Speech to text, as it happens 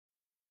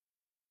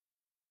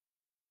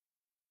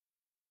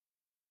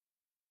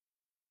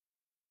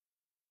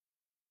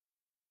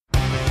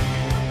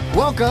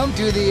Welcome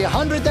to the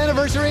 100th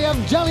anniversary of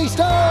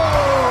Jellystone!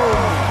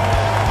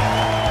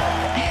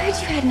 I heard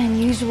you had an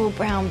unusual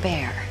brown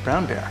bear.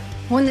 Brown bear?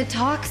 One that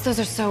talks, those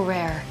are so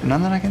rare.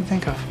 None that I can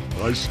think of.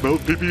 I smell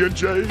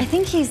PB&J. I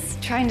think he's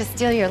trying to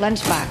steal your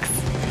lunchbox.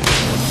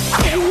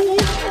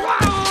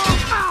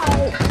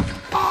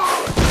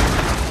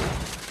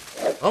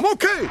 I'm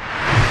okay.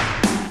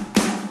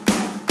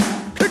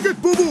 Kick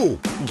it, boo-boo.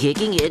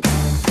 Kicking it.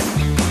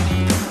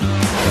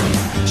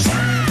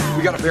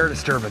 We got a bear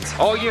disturbance.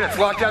 All units,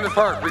 lock down the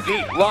park.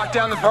 Repeat, lock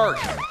down the park.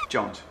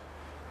 Jones,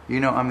 you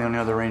know I'm the only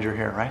other ranger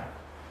here, right?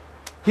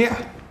 Yeah.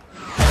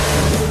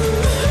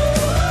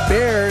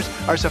 Bears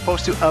are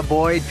supposed to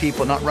avoid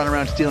people, not run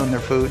around stealing their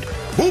food.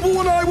 Boo-boo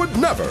and I would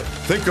never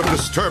think of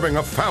disturbing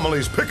a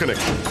family's picnic.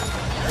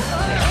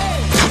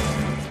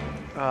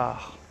 I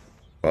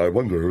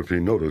wonder if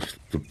he noticed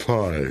the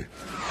pie.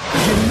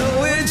 You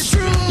know it's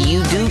true.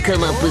 You do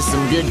come up with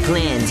some good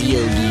plans,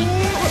 Yogi.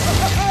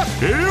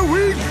 Here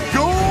we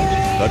go!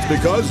 That's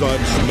because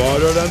I'm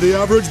smarter than the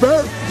average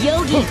bear.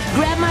 Yogi,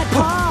 grab my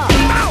paw.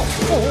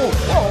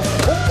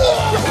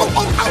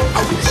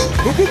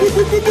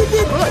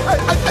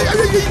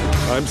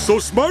 I'm so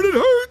smart it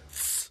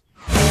hurts.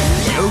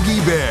 Yogi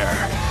Bear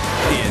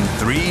in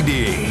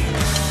 3D.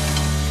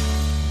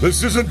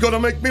 This isn't gonna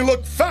make me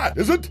look fat,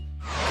 is it?